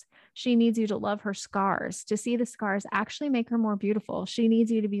needs. She needs you to love her scars, to see the scars actually make her more beautiful. She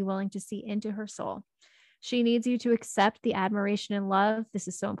needs you to be willing to see into her soul. She needs you to accept the admiration and love. This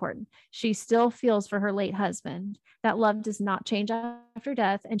is so important. She still feels for her late husband. That love does not change after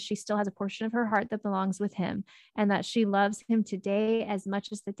death, and she still has a portion of her heart that belongs with him, and that she loves him today as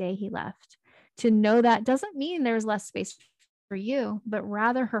much as the day he left. To know that doesn't mean there's less space for you, but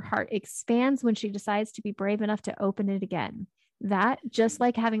rather her heart expands when she decides to be brave enough to open it again. That, just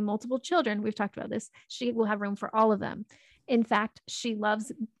like having multiple children, we've talked about this, she will have room for all of them. In fact, she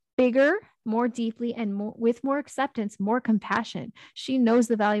loves bigger, more deeply, and with more acceptance, more compassion. She knows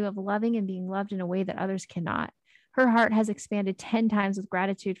the value of loving and being loved in a way that others cannot. Her heart has expanded 10 times with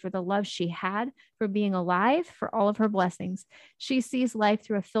gratitude for the love she had, for being alive, for all of her blessings. She sees life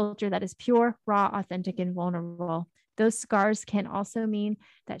through a filter that is pure, raw, authentic, and vulnerable. Those scars can also mean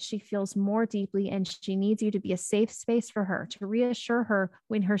that she feels more deeply, and she needs you to be a safe space for her, to reassure her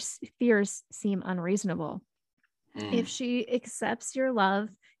when her fears seem unreasonable. If she accepts your love,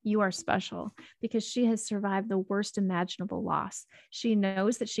 you are special, because she has survived the worst imaginable loss. She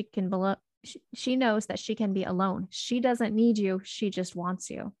knows that she can She knows that she can be alone. She doesn't need you. She just wants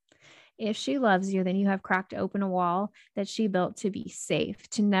you. If she loves you, then you have cracked open a wall that she built to be safe,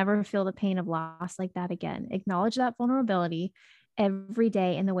 to never feel the pain of loss like that again. Acknowledge that vulnerability every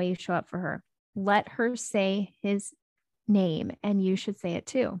day in the way you show up for her. Let her say his name, and you should say it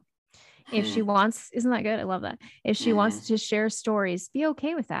too. If she wants, isn't that good? I love that. If she wants to share stories, be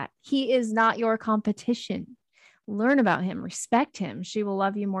okay with that. He is not your competition. Learn about him, respect him. She will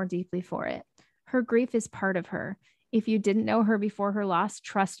love you more deeply for it. Her grief is part of her. If you didn't know her before her loss,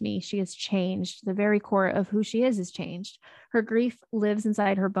 trust me, she has changed. The very core of who she is changed. Her grief lives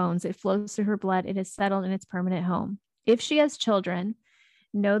inside her bones. It flows through her blood. It is settled in its permanent home. If she has children,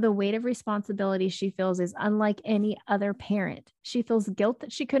 know the weight of responsibility she feels is unlike any other parent. She feels guilt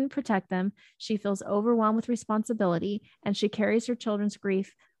that she couldn't protect them. She feels overwhelmed with responsibility, and she carries her children's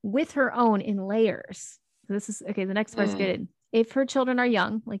grief with her own in layers. So this is okay. The next part's good. If her children are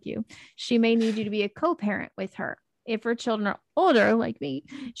young, like you, she may need you to be a co-parent with her. If her children are older, like me,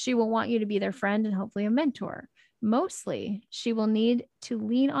 she will want you to be their friend and hopefully a mentor. Mostly, she will need to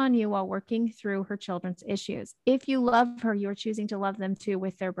lean on you while working through her children's issues. If you love her, you're choosing to love them too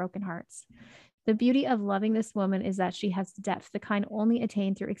with their broken hearts. The beauty of loving this woman is that she has depth, the kind only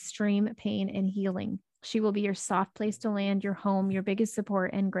attained through extreme pain and healing. She will be your soft place to land, your home, your biggest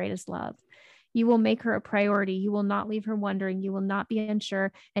support, and greatest love. You will make her a priority. You will not leave her wondering. You will not be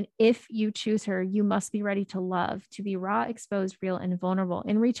unsure. And if you choose her, you must be ready to love, to be raw, exposed, real, and vulnerable.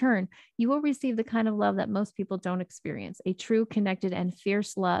 In return, you will receive the kind of love that most people don't experience, a true, connected, and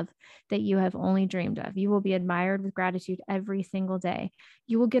fierce love that you have only dreamed of. You will be admired with gratitude every single day.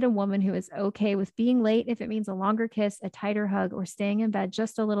 You will get a woman who is okay with being late if it means a longer kiss, a tighter hug, or staying in bed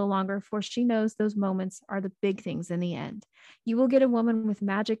just a little longer, for she knows those moments are the big things in the end. You will get a woman with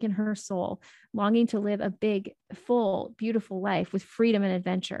magic in her soul, longing to live a big, full, beautiful life with freedom and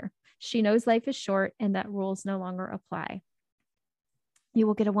adventure. She knows life is short and that rules no longer apply. You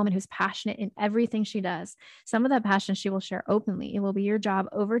will get a woman who's passionate in everything she does. Some of that passion she will share openly. It will be your job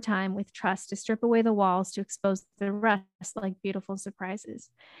over time with trust to strip away the walls, to expose the rest like beautiful surprises.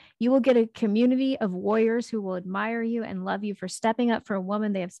 You will get a community of warriors who will admire you and love you for stepping up for a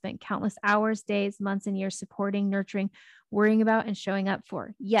woman they have spent countless hours, days, months, and years supporting, nurturing, worrying about, and showing up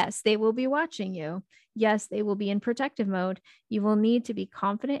for. Yes, they will be watching you. Yes, they will be in protective mode. You will need to be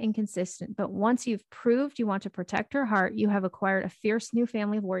confident and consistent. But once you've proved you want to protect her heart, you have acquired a fierce new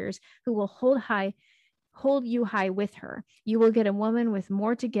family of warriors who will hold you high with her. You will get a woman with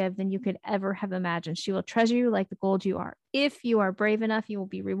more to give than you could ever have imagined. She will treasure you like the gold you are. If you are brave enough, you will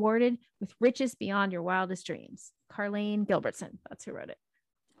be rewarded with riches beyond your wildest dreams. Carlene Gilbertson. That's who wrote it.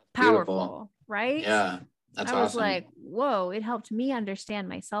 Powerful, beautiful. Right? Yeah. That's I was awesome. like, whoa, it helped me understand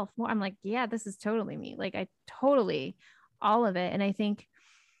myself more. I'm like, yeah, this is totally me. Like I totally, all of it. And I think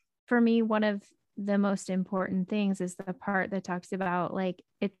for me, one of the most important things is the part that talks about like,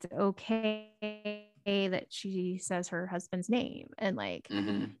 it's okay that she says her husband's name and like,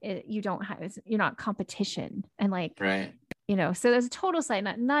 you don't have, you're not competition and like, right. You know, so there's a total side,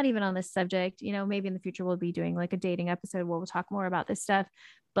 not even on this subject, you know, maybe in the future we'll be doing like a dating episode where we'll talk more about this stuff,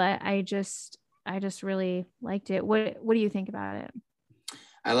 but I just really liked it. What do you think about it?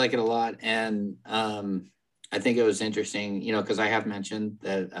 I like it a lot. And I think it was interesting, you know, because I have mentioned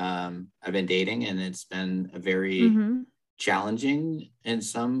that I've been dating and it's been a very challenging in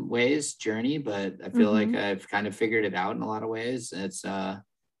some ways journey, but I feel like I've kind of figured it out in a lot of ways. It's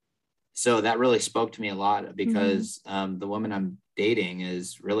so that really spoke to me a lot because the woman I'm dating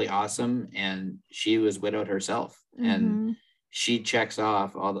is really awesome and she was widowed herself and she checks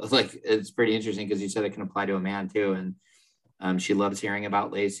off all the, like, it's pretty interesting because you said it can apply to a man too. And she loves hearing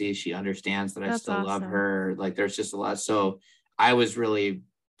about Lacey. She understands that I still love her. Like there's just a lot. So I was really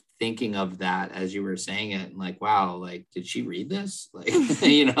thinking of that as you were saying it and like, wow, like, did she read this? Like,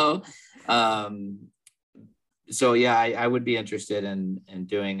 you know? So yeah, I would be interested in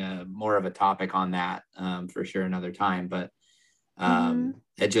doing a more of a topic on that for sure another time. But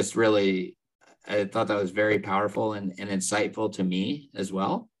it just really, I thought that was very powerful and insightful to me as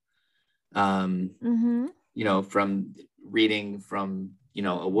well. You know, from reading from, you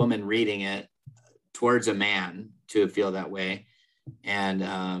know, a woman reading it towards a man to feel that way.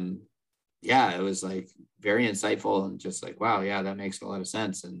 And yeah, it was like very insightful and just like, wow, yeah, that makes a lot of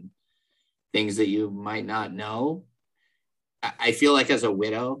sense. And things that you might not know. I feel like as a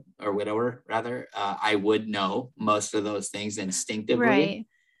widow or widower rather, I would know most of those things instinctively, right.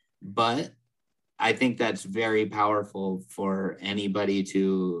 But I think that's very powerful for anybody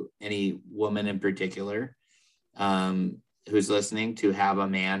any woman in particular, who's listening to have a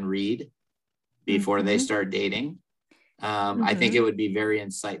man read before they start dating. I think it would be very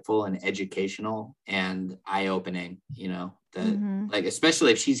insightful and educational and eye-opening, you know, that like,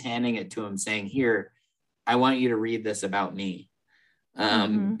 especially if she's handing it to him saying, here, I want you to read this about me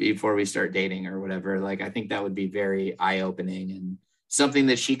before we start dating or whatever. Like, I think that would be very eye-opening and something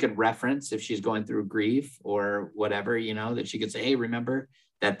that she could reference if she's going through grief or whatever, you know, that she could say, hey, remember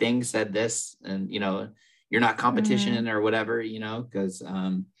that thing said this, and, you know, you're not competition or whatever, you know, because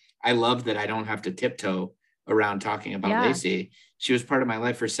I love that I don't have to tiptoe around talking about Lacey. She was part of my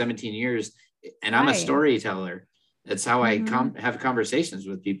life for 17 years, and I'm a storyteller. That's how I have conversations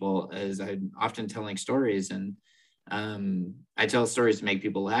with people, as I'm often telling stories, and I tell stories to make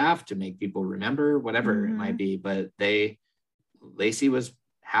people laugh, to make people remember, whatever it might be. But Lacey was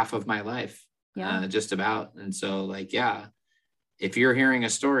half of my life, just about. And so, like, if you're hearing a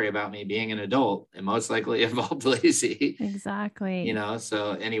story about me being an adult, it most likely involved Lacey. Exactly. You know,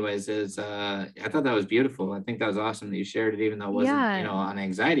 so anyways, I thought that was beautiful. I think that was awesome that you shared it, even though it wasn't, you know, on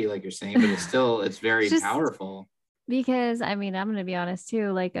anxiety, like you're saying, but it's very powerful. Because I mean, I'm going to be honest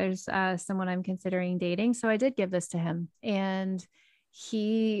too, like there's someone I'm considering dating. So I did give this to him, and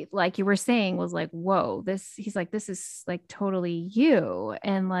he, like you were saying, was like, whoa, he's like, this is like totally you.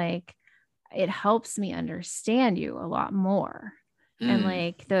 And like, it helps me understand you a lot more. And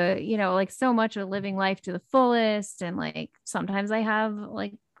like you know, like so much of living life to the fullest. And like, sometimes I have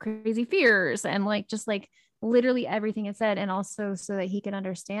like crazy fears and like, just like literally everything it said. And also so that he can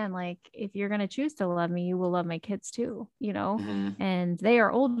understand, like, if you're going to choose to love me, you will love my kids too, you know, and they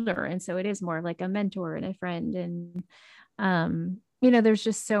are older. And so it is more like a mentor and a friend. And, you know, there's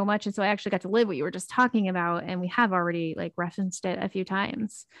just so much. And so I actually got to live what you were just talking about, and we have already like referenced it a few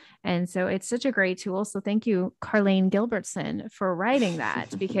times. And so it's such a great tool. So thank you, Carlene Gilbertson, for writing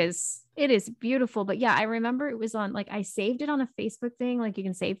that, because it is beautiful. But yeah, I remember it was on, like, I saved it on a Facebook thing. Like you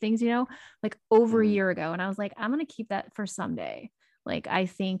can save things, you know, like over a year ago. And I was like, I'm going to keep that for someday. Like, I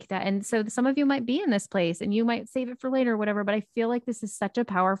think that, and so some of you might be in this place and you might save it for later or whatever, but I feel like this is such a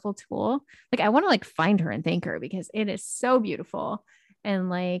powerful tool. Like, I want to like find her and thank her, because it is so beautiful. And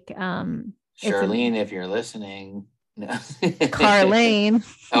like, Charlene, if you're listening. No. Carlene.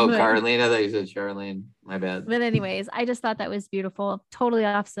 Oh, Carlene. I thought you said Charlene. My bad. But anyways, I just thought that was beautiful. Totally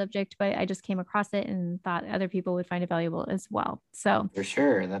off subject, but I just came across it and thought other people would find it valuable as well. So for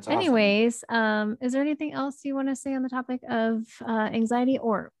sure. That's awesome. Anyways, is there anything else you want to say on the topic of anxiety,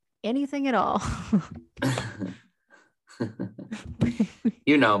 or anything at all?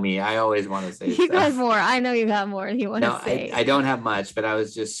 You know me. I always want to say you got more. I know you got more you want to say. I don't have much, but I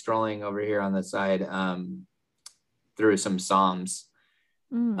was just scrolling over here on the side through some Psalms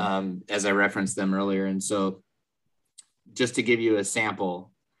as I referenced them earlier. And so just to give you a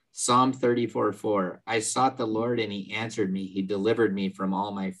sample, Psalm 34:4, I sought the Lord and he answered me. He delivered me from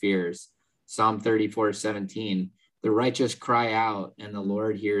all my fears. Psalm 34:17, the righteous cry out and the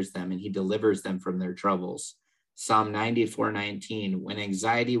Lord hears them and he delivers them from their troubles. Psalm 94:19, when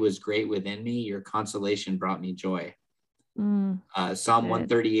anxiety was great within me, your consolation brought me joy. Psalm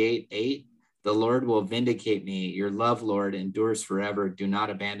 138:8, the Lord will vindicate me. Your love, Lord, endures forever. Do not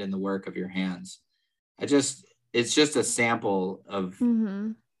abandon the work of your hands. It's just a sample of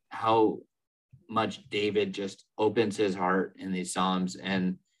how much David just opens his heart in these Psalms.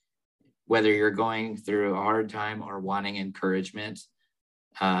 And whether you're going through a hard time or wanting encouragement,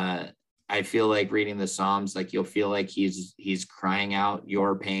 I feel like reading the Psalms, like you'll feel like he's crying out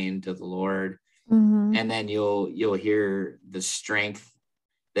your pain to the Lord. And then you'll hear the strength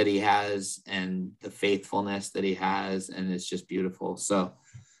that he has and the faithfulness that he has. And it's just beautiful. So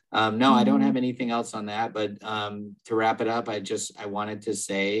no, I don't have anything else on that, but to wrap it up, I wanted to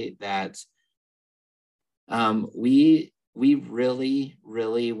say that we really,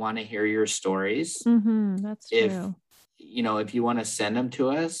 really want to hear your stories. That's true. If you want to send them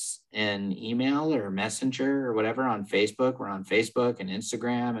to us in email or messenger or whatever on Facebook, we're on Facebook and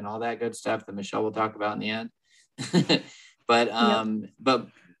Instagram and all that good stuff that Michelle will talk about in the end. But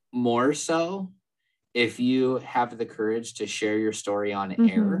more so, if you have the courage to share your story on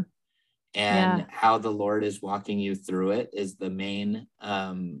air and how the Lord is walking you through it is the main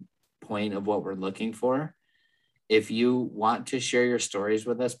point of what we're looking for. If you want to share your stories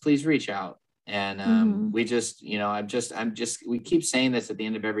with us, please reach out. And we just, we keep saying this at the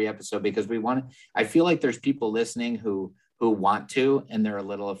end of every episode because I feel like there's people listening who want to, and they're a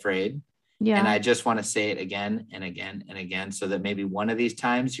little afraid. Yeah. And I just want to say it again and again and again, so that maybe one of these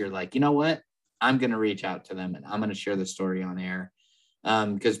times you're like, you know what, I'm going to reach out to them and I'm going to share the story on air.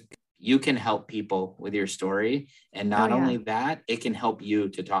 Because you can help people with your story. And not only that, it can help you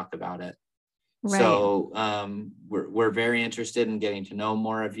to talk about it. Right. So we're very interested in getting to know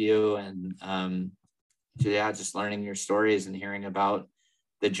more of you. And just learning your stories and hearing about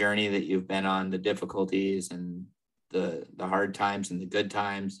the journey that you've been on, the difficulties and the hard times and the good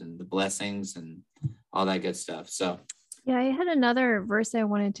times and the blessings and all that good stuff. So yeah, I had another verse I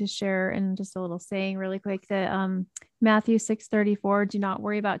wanted to share, and just a little saying really quick, that Matthew 6:34, do not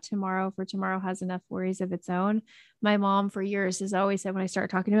worry about tomorrow, for tomorrow has enough worries of its own. My mom for years has always said, when I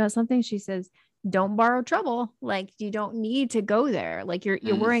start talking about something, she says, don't borrow trouble. Like, you don't need to go there. Like, you're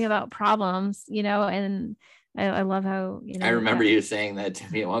worrying about problems, and I love how, I remember you saying that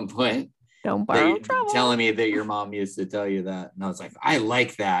to me at one point. Don't borrow trouble. Telling me that your mom used to tell you that. And I was like, I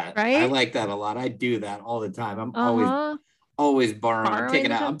like that. Right? I like that a lot. I do that all the time. I'm always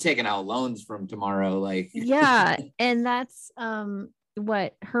borrowing. I'm taking out loans from tomorrow. Like, yeah. And that's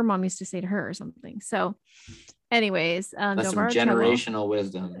what her mom used to say to her or something. So anyways, that's some generational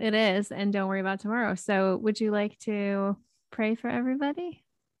wisdom. It is. And don't worry about tomorrow. So would you like to pray for everybody?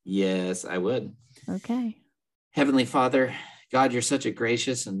 Yes, I would. Okay. Heavenly Father, God, you're such a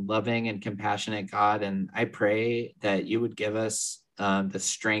gracious and loving and compassionate God. And I pray that you would give us the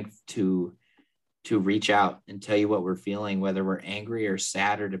strength to reach out and tell you what we're feeling, whether we're angry or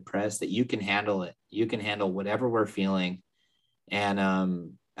sad or depressed, that you can handle it. You can handle whatever we're feeling. And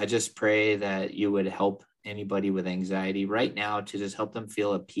I just pray that you would help anybody with anxiety right now to just help them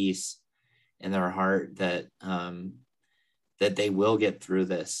feel a peace in their heart that they will get through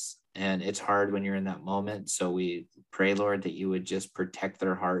this. And it's hard when you're in that moment. So we pray, Lord, that you would just protect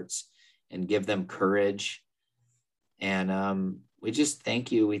their hearts and give them courage. And we just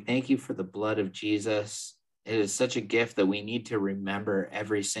thank you. We thank you for the blood of Jesus. It is such a gift that we need to remember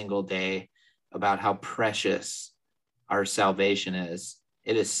every single day about how precious our salvation is.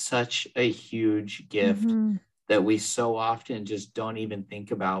 It is such a huge gift that we so often just don't even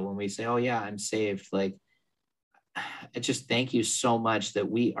think about when we say, oh yeah, I'm saved. Like, I just thank you so much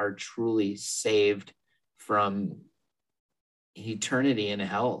that we are truly saved from eternity in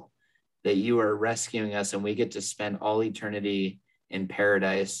hell, that you are rescuing us and we get to spend all eternity in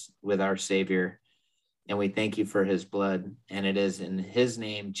paradise with our Savior. And we thank you for his blood. And it is in his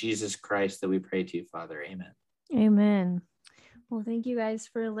name, Jesus Christ, that we pray to you, Father. Amen. Amen. Well, thank you guys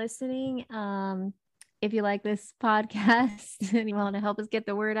for listening. If you like this podcast and you want to help us get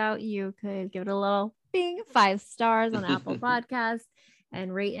the word out, you could give it a little 5 stars on Apple Podcasts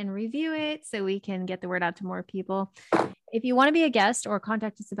and rate and review it so we can get the word out to more people. If you want to be a guest or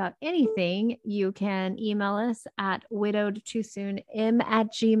contact us about anything, you can email us at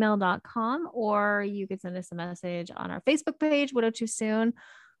widowedtoosoon@gmail.com, or you could send us a message on our Facebook page, Widowed Too Soon,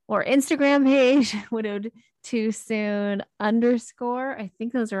 or Instagram page, Widowed Too Soon _ I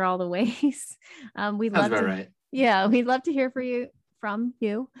think those are all the ways. We'd love to, right? Yeah, we'd love to hear from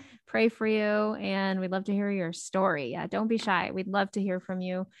you, pray for you, and we'd love to hear your story. Yeah, don't be shy. We'd love to hear from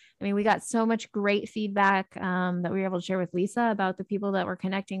you. I mean, we got so much great feedback that we were able to share with Lisa about the people that were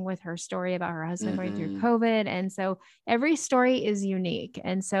connecting with her story about her husband going through COVID. And so every story is unique.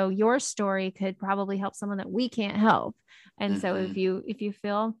 And so your story could probably help someone that we can't help. And so if you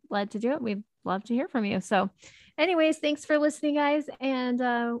feel led to do it, we'd love to hear from you. So anyways, thanks for listening, guys. And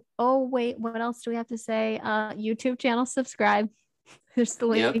oh wait, what else do we have to say? YouTube channel, subscribe. There's the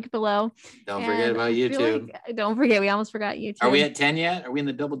link below. Don't forget about YouTube. Don't forget, we almost forgot YouTube. Are we at 10 yet? Are we in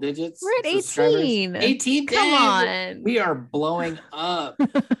the double digits? We're at 18. 18. Come on. We are blowing up.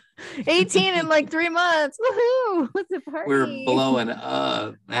 18 in like 3 months. Woohoo! What's the party? We're blowing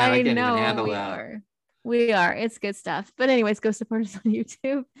up. Man, I can't even handle that. We are. It's good stuff. But anyways, go support us on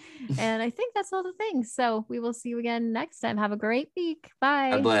YouTube. And I think that's all the things. So we will see you again next time. Have a great week.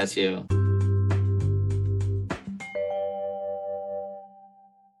 Bye. God bless you.